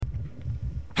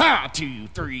Ha, 2,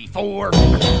 3, 4.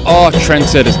 Oh,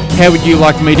 trendsetters, how would you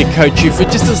like me to coach you for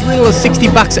just as little as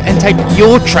 $60 and take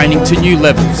your training to new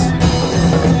levels?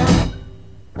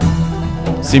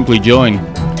 Simply join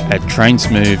at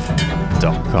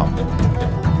trainsmooth.com.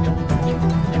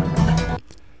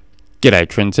 G'day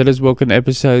trendsetters, welcome to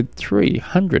episode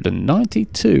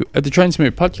 392 of the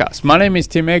Trainsmooth podcast. My name is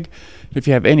Tim Egg. If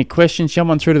you have any questions, jump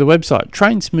on through to the website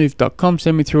trainsmooth.com,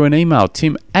 send me through an email,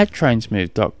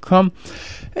 tim@trainsmooth.com.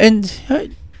 And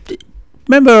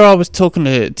remember I was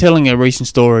telling a recent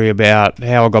story about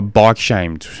how I got bike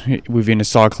shamed within a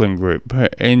cycling group,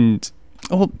 and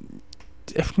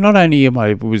not only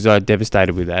was I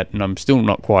devastated with that, and I'm still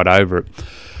not quite over it,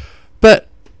 but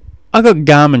I got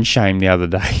Garmin shamed the other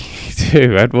day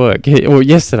too at work. Or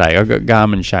yesterday I got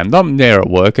Garmin shamed. I'm there at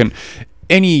work, and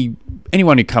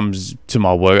anyone who comes to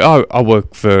my work, I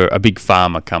work for a big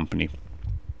pharma company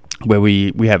where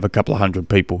we have a couple of hundred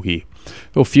people here,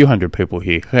 or a few hundred people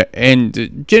here,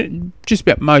 and just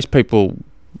about most people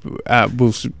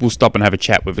will stop and have a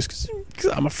chat with us because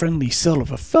I'm a friendly sort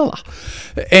of a fella.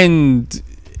 And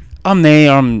I'm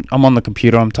there, I'm on the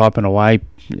computer, I'm typing away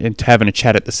and having a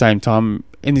chat at the same time,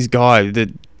 and this guy that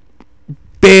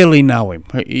barely know him,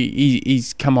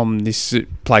 he's come on this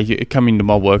come into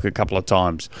my work a couple of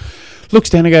times,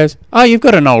 looks down and goes, "Oh, you've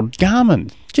got an old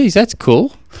Garmin. Geez, that's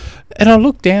cool." And I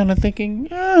look down and thinking,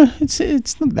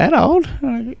 it's not that old.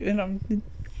 And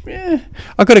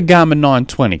I got a Garmin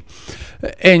 920,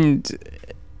 and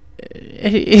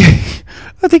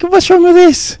I think, what's wrong with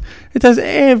this? It does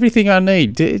everything I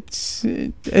need. It's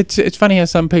funny how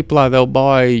some people are. They'll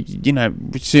buy,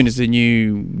 as soon as the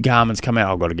new Garmin's come out,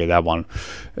 I've got to get that one.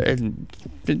 And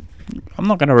I'm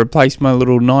not going to replace my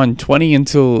little 920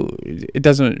 until it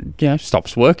doesn't,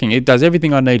 stops working. It does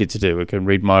everything I need it to do. It can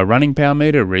read my running power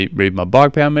meter, read my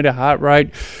bike power meter, heart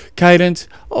rate, cadence,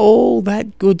 all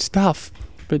that good stuff.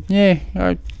 But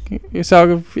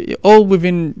so all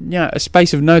within a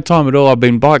space of no time at all, I've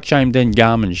been bike shamed and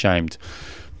Garmin shamed.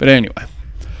 But anyway,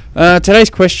 today's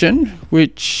question,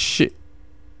 which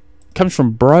comes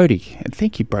from Brody, and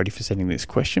thank you, Brody, for sending this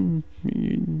question.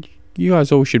 You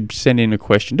guys all should send in a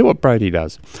question. Do what Brody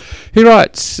does. He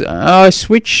writes, I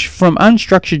switch from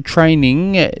unstructured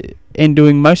training and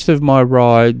doing most of my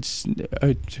rides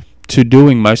to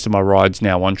doing most of my rides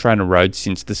now on trainer roads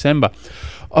since December.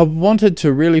 I wanted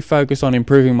to really focus on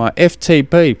improving my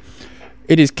FTP.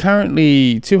 It is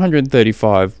currently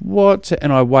 235 watts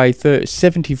and I weigh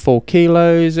 74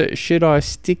 kilos. Should I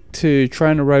stick to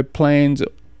trainer road plans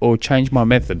or change my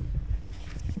method?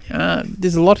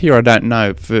 There's a lot here I don't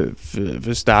know. For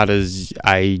starters,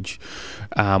 age,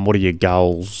 what are your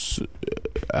goals?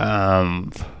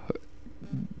 Have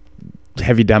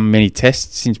you done many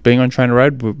tests since being on trainer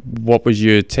road? What was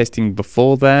your testing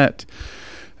before that?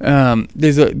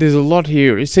 There's a lot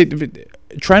here. See,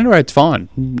 trainer road's fine.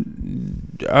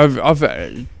 I've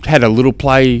had a little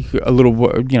play,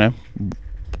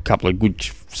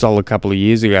 solid couple of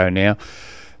years ago now,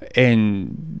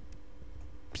 and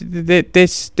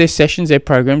there's sessions, there's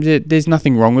programs. There's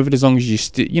nothing wrong with it as long as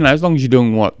as long as you're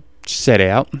doing what's set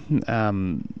out. A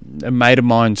mate of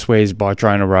mine swears by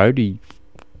trainer road.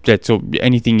 That's all,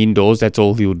 anything indoors, that's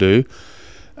all he'll do.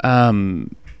 But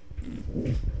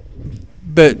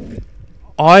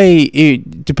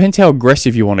it depends how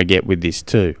aggressive you want to get with this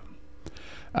too.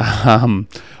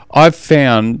 I've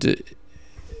found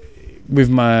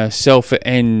with myself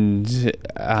and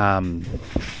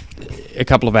a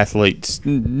couple of athletes,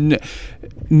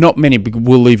 not many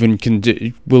will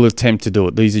attempt to do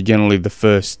it. These are generally the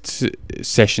first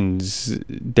sessions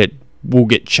that will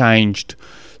get changed /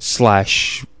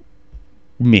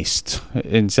 missed,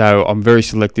 and so I'm very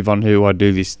selective on who I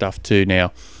do this stuff to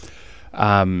now.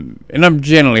 And I'm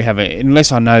generally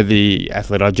unless I know the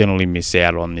athlete, I generally miss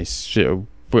out on this.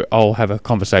 I'll have a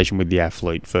conversation with the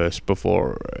athlete first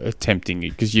before attempting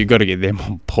it, because you've got to get them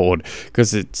on board,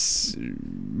 because it's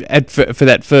for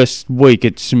that first week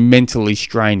it's mentally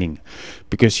straining,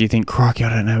 because you think, crikey,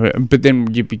 I don't know, but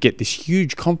then you get this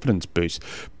huge confidence boost.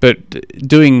 But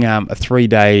doing a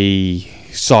 3-day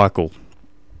cycle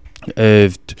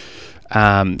of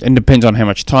and depends on how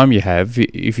much time you have.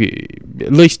 If you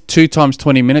at least 2 times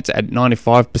 20 minutes at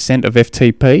 95% of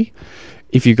FTP.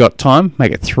 If you've got time,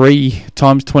 make it 3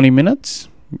 times 20 minutes.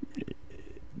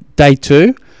 Day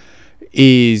 2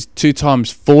 is 2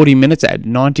 times 40 minutes at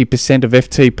 90% of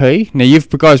FTP. Now, you've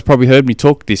guys probably heard me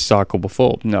talk this cycle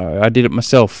before. No, I did it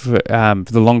myself for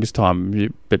the longest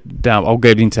time, but I'll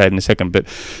get into that in a second. But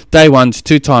day 1's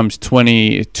 2 times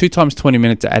 20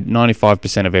 minutes at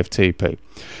 95% of FTP.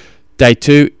 Day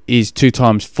 2 is 2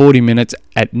 times 40 minutes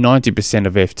at 90%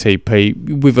 of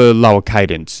FTP with a lower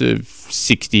cadence of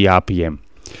 60 RPM.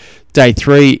 Day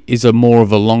 3 is a more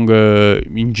of a longer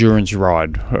endurance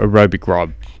ride, aerobic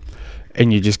ride.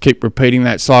 And you just keep repeating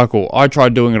that cycle. I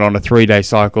tried doing it on a 3-day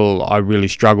cycle. I really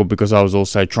struggled because I was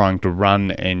also trying to run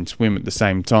and swim at the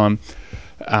same time.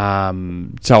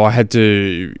 So I had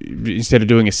to, instead of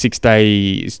doing a 6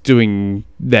 days, going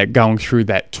through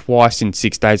that twice in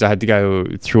 6 days, I had to go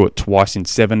through it twice in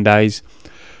 7 days.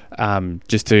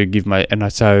 Just to give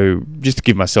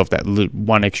myself that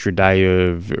one extra day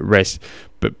of rest.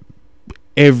 But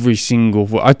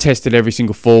I tested every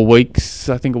single 4 weeks,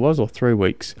 I think it was, or 3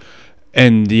 weeks.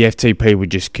 And the FTP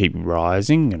would just keep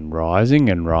rising and rising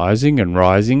and rising and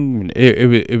rising.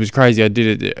 It was crazy. I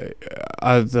did it.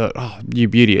 I thought, oh, you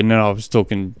beauty. And then I was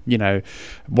talking,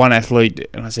 one athlete,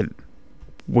 and I said,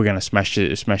 we're going to smash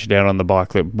it out on the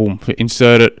bike. Like, boom,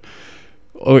 insert it.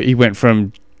 Or he went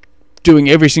from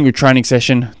doing every single training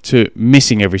session to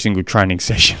missing every single training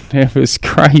session. It was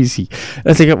crazy. I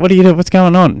was like, what do you do? What's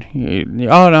going on?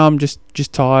 Oh no, I'm just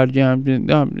tired.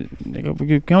 Come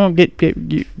on, get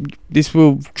this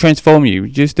will transform you.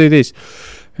 Just do this.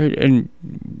 And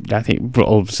I think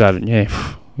all of a sudden,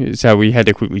 so we had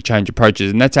to quickly change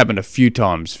approaches, and that's happened a few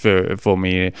times for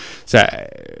me. So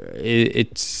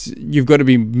you've got to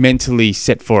be mentally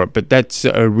set for it, but that's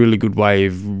a really good way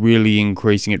of really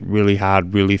increasing it really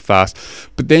hard, really fast.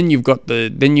 But then you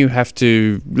have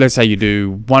to, let's say you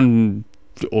do 1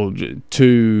 or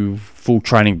 2 full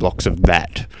training blocks of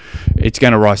that. It's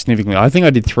going to rise significantly. I think I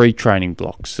did 3 training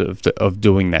blocks of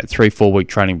doing that, 3 4-week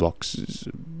training blocks.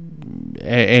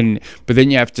 But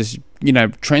then you have to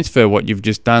transfer what you've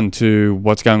just done to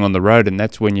what's going on the road, and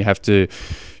that's when you have to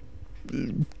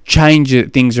change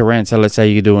things around. So let's say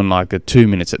you're doing like a 2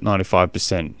 minutes at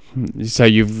 95%. So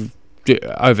you've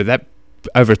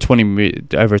over a 20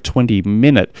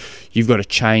 minute, you've got to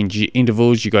change your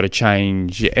intervals, you've got to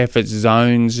change your effort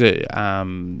zones,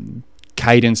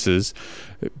 cadences,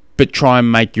 but try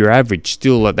and make your average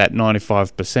still at that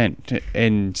 95%.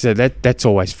 And so that's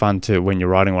always fun too when you're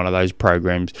riding one of those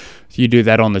programs. You do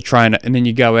that on the trainer, and then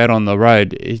you go out on the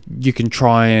road. You can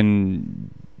try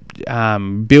and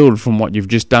build from what you've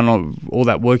just done, all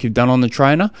that work you've done on the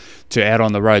trainer, to out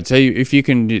on the road. So if you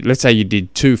can, let's say you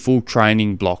did 2 full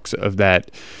training blocks of that,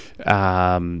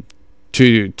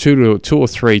 2 or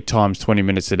 3 times 20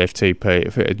 minutes at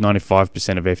FTP, at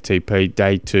 95% of FTP.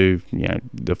 Day 2,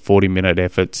 the 40-minute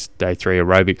efforts. Day 3,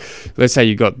 aerobic. Let's say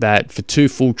you got that for 2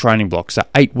 full training blocks, so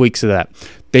 8 weeks of that.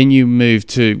 Then you move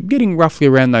to getting roughly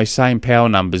around those same power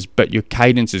numbers, but your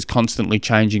cadence is constantly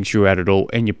changing throughout it all,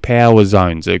 and your power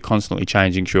zones are constantly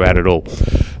changing throughout it all.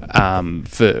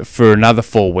 For another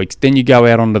 4 weeks, then you go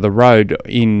out onto the road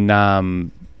in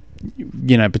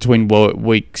between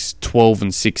weeks 12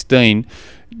 and 16.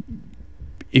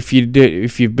 If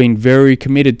you've been very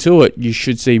committed to it, you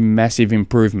should see massive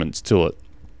improvements to it.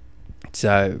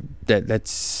 So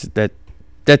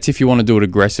that's if you want to do it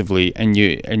aggressively, and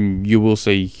you will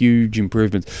see huge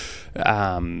improvements,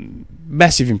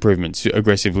 massive improvements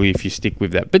aggressively if you stick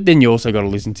with that. But then you also got to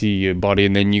listen to your body,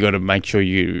 and then you got to make sure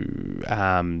you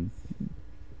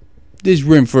there's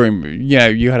room for him.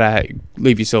 You got to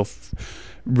leave yourself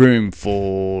room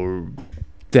for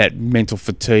that mental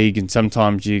fatigue, and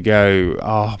sometimes you go,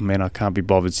 oh man, I can't be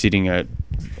bothered sitting at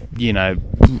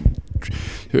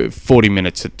 40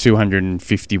 minutes at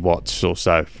 250 watts or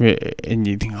so, and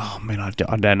you think, oh man, I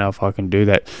don't know if I can do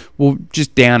that. Well,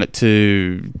 just decrease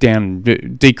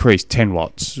 10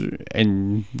 watts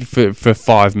and for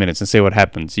 5 minutes and see what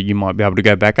happens. You might be able to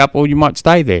go back up, or you might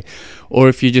stay there. Or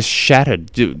if you're just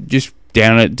shattered, just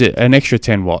down at an extra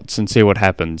 10 watts and see what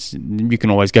happens. You can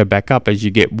always go back up as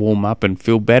you get warm up and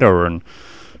feel better,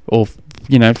 or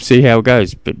see how it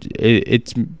goes. But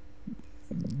if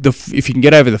you can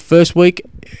get over the first week,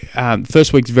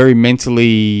 first week's very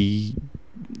mentally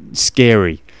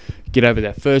scary. Get over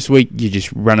that first week, you're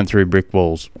just running through brick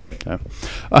walls. So,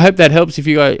 I hope that helps. If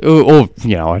you guys, or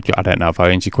I don't know if I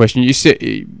answered your question. You said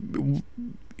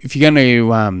if you're going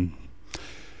to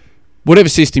whatever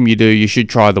system you do, you should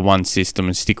try the one system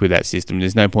and stick with that system.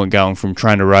 There's no point going from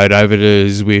Trainer Road over to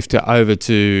Zwift over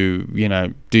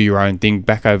to, do your own thing,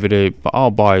 back over to, I'll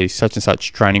buy such and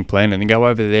such training plan, and then go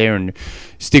over there and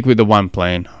stick with the one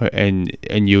plan,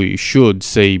 and you should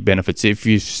see benefits. If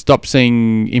you stop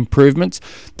seeing improvements,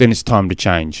 then it's time to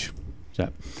change.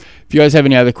 So, if you guys have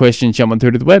any other questions, jump on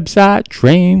through to the website,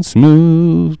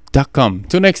 trainsmooth.com.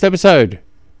 Till next episode,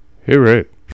 hooroo.